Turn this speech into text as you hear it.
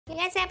You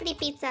guys have any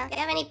pizza? If you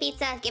have any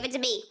pizza, give it to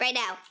me right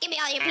now. Give me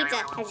all your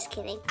pizza. I'm just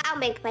kidding. I'll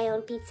make my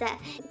own pizza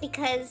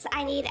because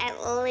I need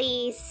at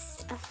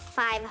least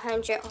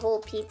 500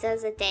 whole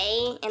pizzas a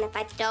day. And if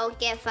I don't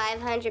get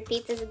 500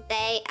 pizzas a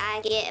day,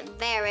 I get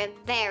very,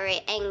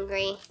 very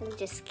angry. I'm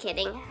just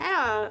kidding.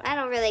 I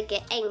don't really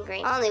get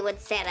angry. Only when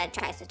Santa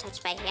tries to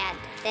touch my hand,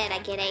 then I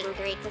get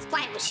angry. Because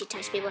why would she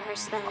touch me with her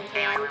smelly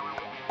hand?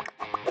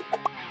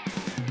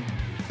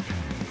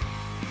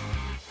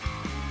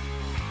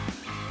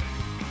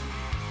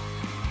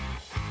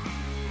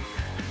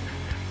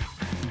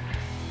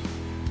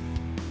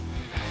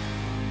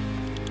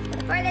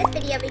 Before this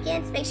video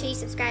begins, make sure you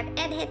subscribe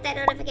and hit that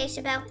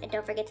notification bell. And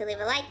don't forget to leave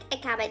a like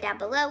and comment down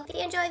below if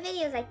you enjoy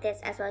videos like this,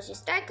 as well as your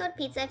Star Code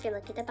Pizza if you're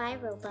looking to buy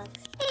Robux.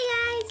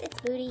 Hey guys,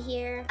 it's Moody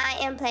here. I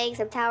am playing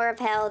some Tower of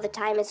Hell. The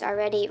time is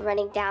already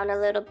running down a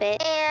little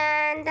bit.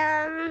 And,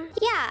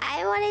 yeah,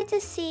 I wanted to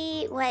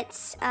see what,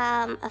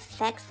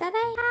 effects that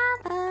I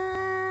have.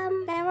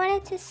 I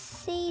wanted to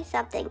see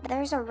something.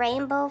 There's a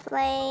rainbow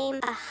flame,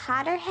 a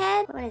hotter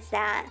head. What is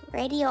that?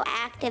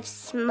 Radioactive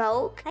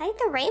smoke. I like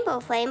the rainbow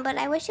flame, but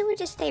I wish it would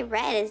just stay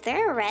red. Is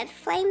there a red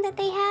flame that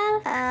they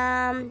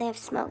have? They have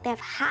smoke. They have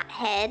hot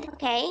head.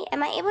 Okay,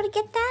 am I able to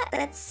get that?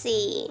 Let's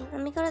see.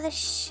 Let me go to the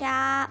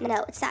shop.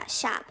 No, it's not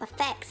shop.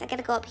 Effects. I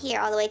gotta go up here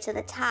all the way to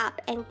the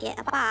top and get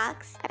a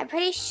box. I'm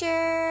pretty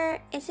sure,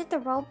 is it the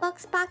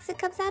Robux box it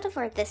comes out of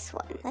or this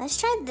one? Let's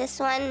try this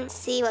one,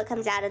 see what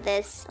comes out of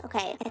this.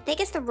 Okay, I think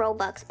it's the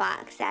Robux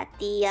box that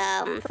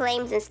the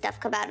flames and stuff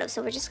come out of.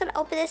 So we're just gonna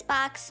open this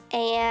box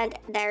and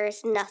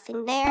there's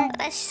nothing there.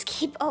 Let's just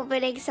keep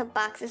opening some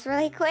boxes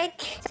really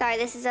quick. Sorry,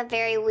 this is a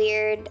very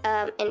weird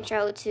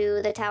intro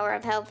to the Tower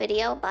of Hell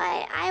video,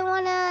 but I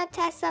wanna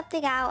test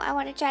something out. I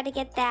wanna try to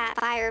get that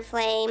fire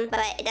flame,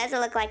 but it doesn't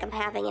look like I'm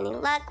having any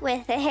luck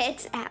with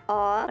it at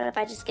all. What if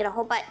I just get a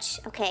whole bunch?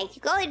 Okay,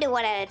 you can only do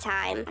one at a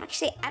time.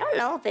 Actually, I don't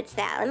know if it's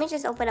that. Let me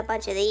just open a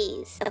bunch of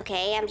these.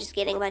 Okay, I'm just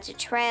getting a bunch of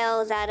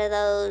trails out of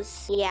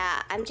those.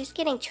 Yeah, I'm just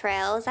getting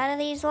trails out of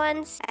these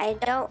ones. I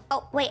don't,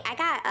 oh wait, I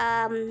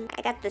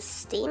got the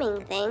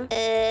steaming thing.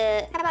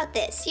 How about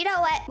this? You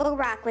know what? We'll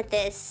rock with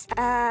this.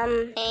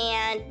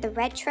 And the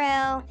red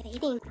trail.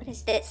 Fading, what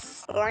is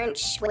this?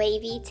 Orange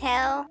wavy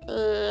tail.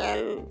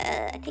 And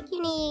I think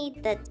you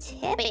need the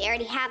tip. Wait, I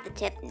already have the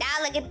tip. Now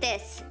look at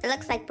this. It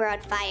looks like we're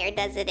on fire,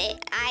 doesn't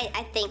it?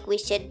 I think we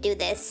should do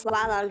this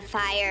while on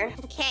fire.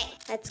 Okay,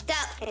 let's go.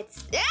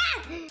 Let's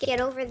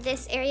get over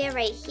this area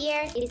right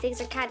here. These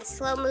things are kind of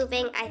slow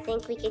moving. I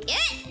think we can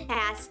get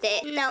past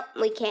it. Nope,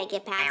 we can't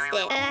get past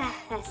it.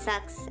 That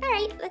sucks. All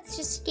right, let's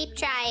just keep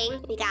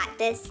trying. We got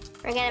this.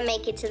 We're gonna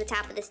make it to the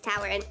top of this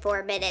tower in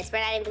 4 minutes. We're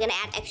not even gonna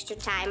add extra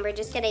time. We're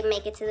just gonna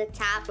make it to the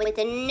top with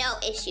no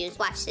issues.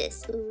 Watch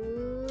this.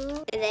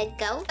 Ooh, and then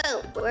go.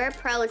 Boom. We're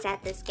pros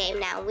at this game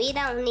now. We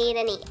don't need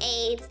any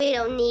aids. We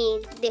don't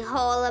need the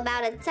whole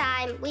amount of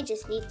time. We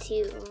just need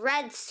to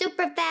run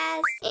super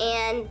fast.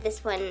 And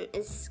this one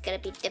is gonna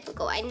be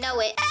difficult. I know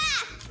it.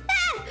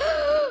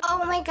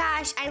 Oh my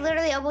gosh, I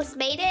literally almost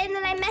made it and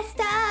then I messed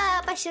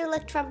up. I should have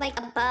looked from like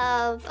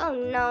above. Oh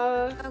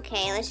no.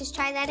 Okay, let's just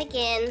try that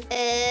again.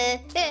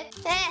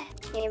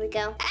 Here we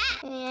go.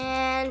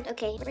 And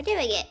okay, we're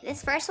doing it.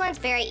 This first one's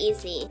very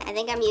easy. I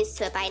think I'm used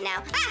to it by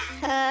now.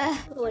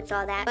 What's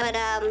all that? But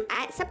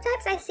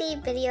sometimes I see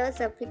videos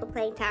of people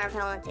playing Tower of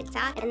Hell on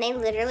TikTok and they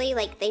literally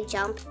like they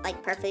jump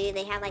like perfectly.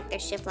 They have like their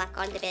shift lock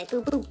on to be like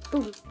boom, boom,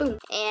 boom, boom.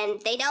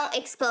 And they don't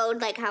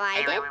explode like how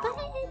I did, but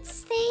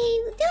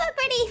they do it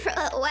pretty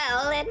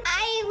well. And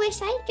I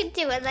wish I could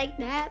do it like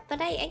that, but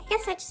I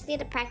guess I just need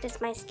to practice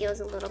my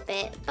skills a little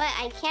bit. But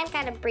I can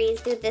kind of breeze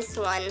through this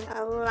one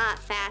a lot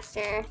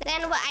faster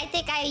than what I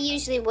think I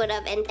usually would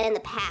have in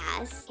the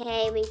past.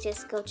 Okay, we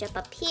just go jump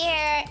up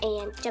here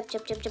and jump,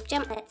 jump, jump, jump,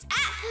 jump. Let's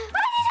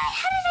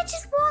how did I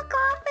just walk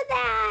off of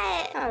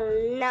that?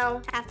 Oh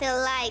no, I feel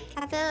like,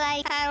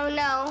 I don't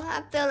know.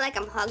 I feel like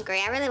I'm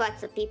hungry. I really want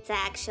some pizza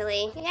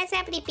actually. You guys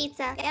have any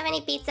pizza? If you have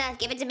any pizza,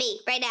 give it to me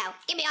right now.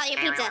 Give me all your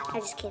pizza.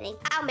 I'm just kidding.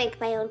 I'll make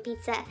my own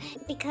pizza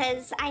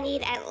because I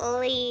need at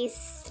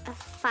least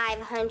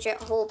 500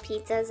 whole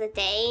pizzas a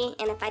day.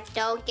 And if I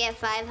don't get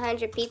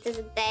 500 pizzas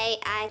a day,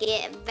 I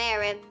get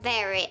very,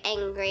 very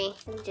angry.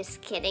 I'm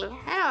just kidding.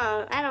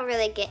 I don't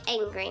really get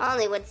angry.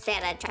 Only when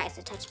Santa tries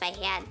to touch my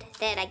hand,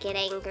 then I get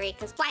angry.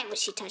 Because why would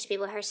she touch me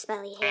with her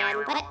smelly hand?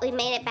 But we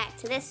made it back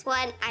to this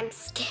one. I'm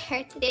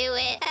scared to do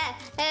it.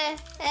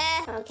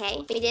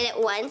 Okay, we did it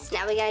once.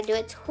 Now we gotta do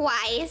it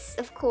twice,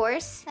 of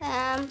course.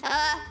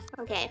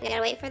 Okay, we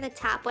gotta wait for the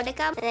top one to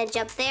come and then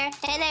jump there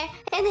and there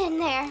and then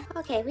there.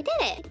 Okay, we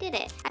did it. We did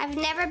it. I've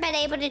never been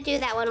able to do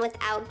that one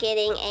without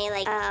getting a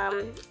like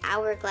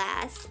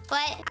hourglass,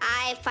 but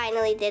I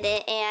finally did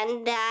it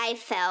and I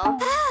fell.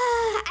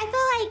 I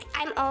feel like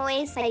I'm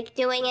always like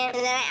doing it and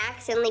then I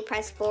accidentally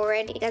press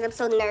forward because I'm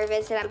so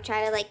nervous and I'm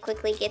trying to like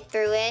quickly get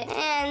through it,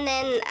 and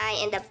then I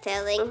end up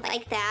failing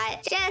like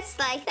that, just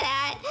like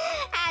that.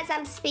 as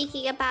I'm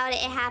speaking about it,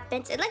 it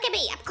happens. And look at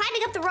me, I'm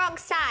climbing up the wrong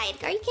side.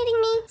 Are you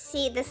kidding me?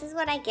 See, this is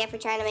what I get for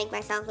trying to make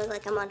myself look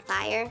like I'm on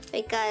fire.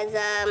 Because,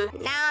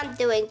 now I'm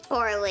doing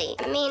poorly.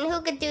 I mean,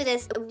 who could do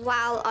this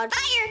while on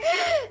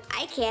fire?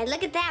 I can.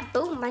 Look at that.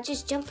 Boom, I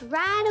just jumped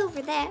right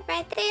over that.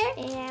 Right there.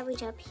 And we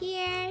jump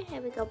here.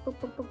 And we go boop,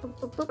 boop, boop, boop,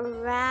 boop,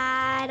 boop.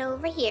 Right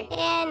over here.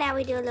 And now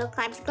we do a little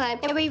climb.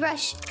 And we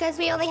rush because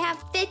we only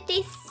have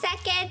 50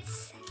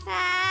 seconds.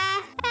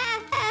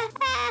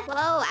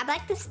 Whoa, I'm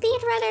like the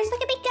speedrunners.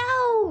 Look at me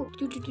go.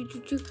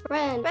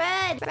 Run.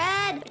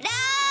 No.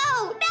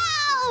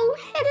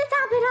 And to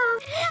top it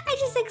off, I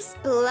just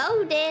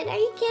exploded. Are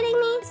you kidding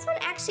me? This one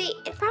actually,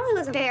 it probably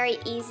was a very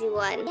easy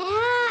one.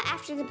 Yeah,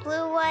 after the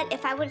blue one,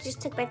 if I would have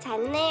just took my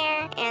time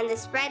there. And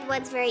this red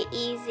one's very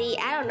easy.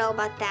 I don't know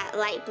about that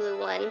light blue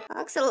one.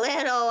 Looks a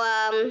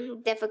little,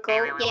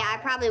 difficult. Yeah, I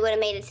probably would have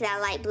made it to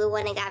that light blue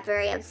one and got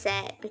very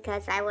upset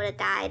because I would have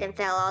died and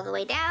fell all the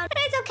way down. But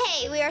it's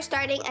okay. We are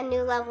starting a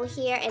new level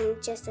here in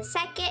just a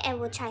second, and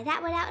we'll try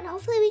that one out, and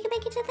hopefully we can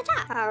make it to the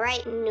top. All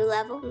right, new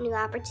level, new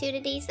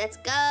opportunities. Let's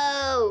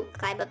go.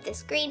 Climb up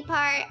this green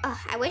part. Oh,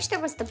 I wish there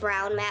was the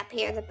brown map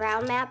here. The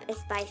brown map is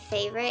my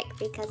favorite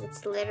because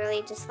it's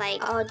literally just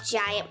like a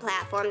giant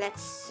platform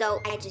that's so...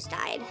 I just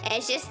died.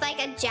 It's just like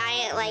a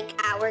giant like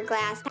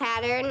hourglass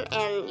pattern,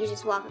 and you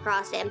just walk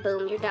across it and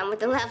boom, you're done with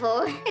the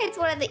level. It's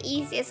one of the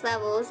easiest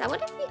levels. I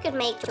wonder if you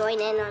could join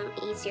in on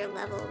easier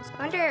levels.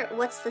 I wonder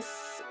what's the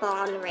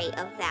spawn rate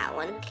of that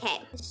one. Okay,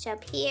 just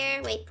jump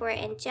here, wait for it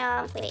and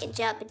jump. Wait and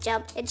jump and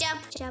jump and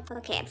jump. Jump.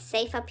 Okay, I'm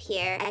safe up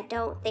here. I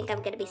don't think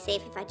I'm gonna be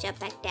safe if I jump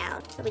back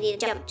down. So we need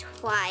to jump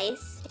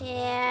twice.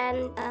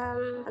 And I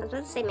was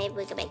about to say maybe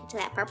we could make it to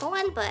that purple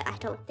one, but I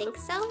don't think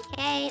so.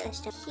 Okay,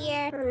 let's jump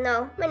here. Oh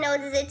no, my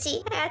nose is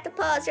itchy. I have to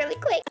pause really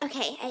quick.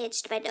 Okay, I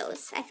itched my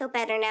nose. I feel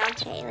better now.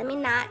 Okay, let me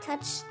not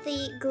touch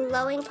the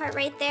glowing part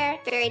right there.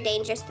 Very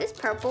dangerous. This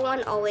purple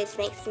one always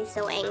makes me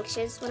so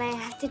anxious when I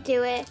have to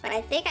do it. But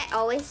I think I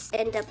always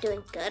end up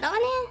doing good on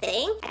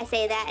it. I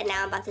say that and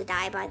now I'm about to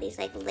die by these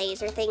like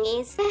laser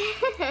thingies.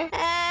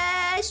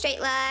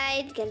 Straight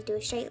line. Gotta do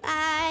a straight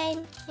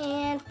line.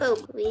 And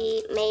boom,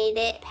 we made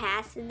it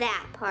past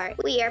that part.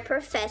 We are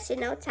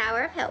professional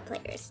Tower of Hell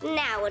players.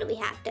 Now what do we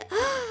have to...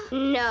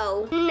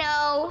 No,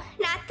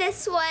 not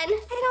this one.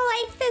 I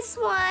don't like this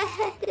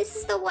one. This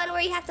is the one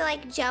where you have to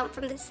like jump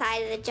from the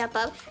side and then jump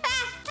up.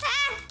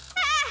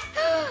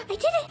 I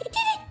did it.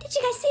 Did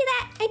you guys see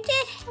that? I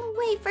did. Oh,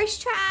 wait,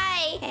 first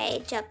try.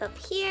 Okay, jump up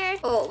here.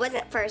 Oh, it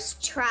wasn't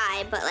first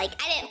try, but like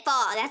I didn't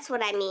fall. That's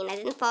what I mean. I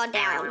didn't fall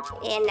down.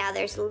 And now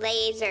there's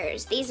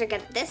lasers.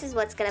 This is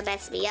what's gonna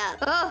mess me up.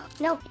 Oh,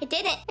 no, it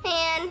didn't.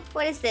 And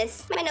what is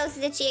this? My nose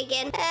is itchy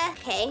again.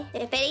 Okay,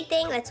 if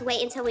anything, let's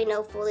wait until we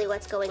know fully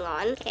what's going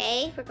on.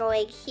 Okay, we're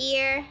going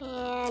here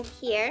and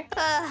here.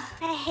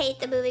 I hate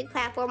the moving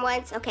platform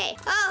ones. Okay.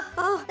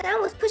 Oh, that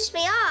almost pushed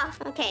me off.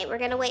 Okay, we're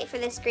gonna wait for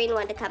this green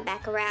one to come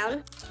back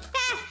around.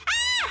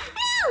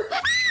 No!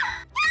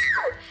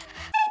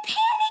 I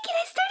panicked and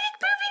I started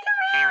moving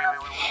around.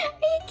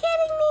 Are you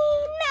kidding me?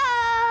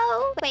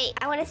 No! Wait,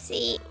 I want to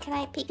see. Can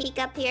I peek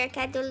up here?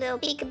 Can I do a little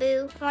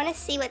peekaboo? I want to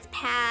see what's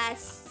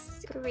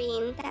past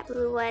green, that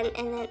blue one,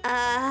 and then,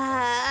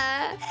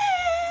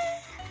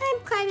 I'm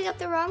climbing up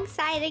the wrong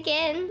side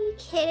again. Are you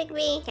kidding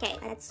me? Okay,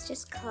 let's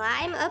just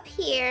climb up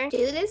here.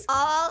 Do this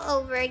all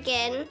over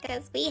again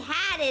because we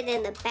had it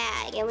in the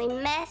bag and we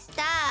messed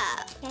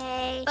up.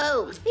 Okay,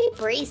 boom. We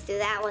breezed through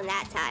that one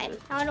that time.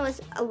 That one was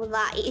a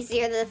lot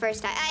easier than the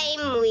first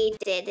time. We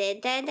did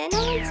it. No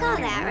one saw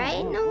that,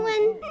 right? No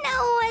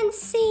one's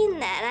seen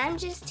that. I'm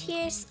just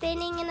here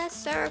spinning in a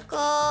circle.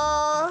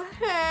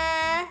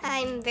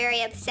 I'm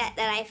very upset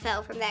that I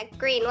fell from that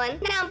green one.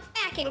 Now I'm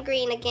back in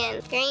green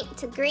again. Green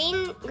to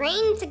green.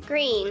 Green to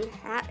green.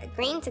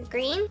 Green to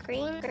green.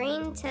 Green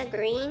to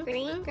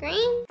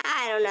green.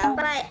 I don't know.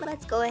 But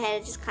let's go ahead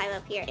and just climb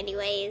up here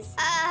anyways.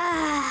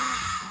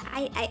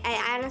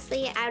 I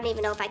honestly, I don't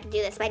even know if I can do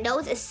this. My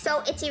nose is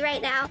so itchy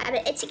right now. I've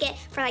been itching it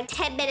for like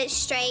 10 minutes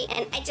straight,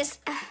 and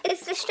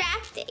it's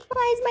distracting.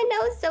 Why is my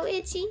nose so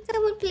itchy?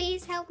 Someone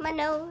please help my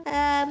nose.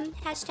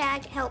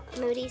 Hashtag help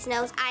Moody's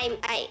nose. I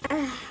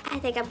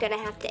think I'm gonna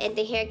have to end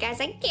it here, guys.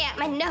 I can't,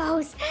 my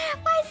nose.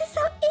 Why is it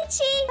so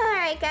itchy? All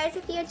right, guys,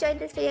 if you enjoyed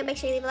this video, make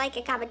sure you leave a like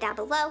and comment down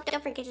below.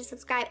 Don't forget to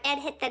subscribe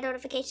and hit that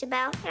notification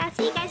bell. And I'll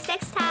see you guys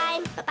next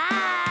time.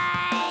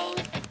 Bye-bye.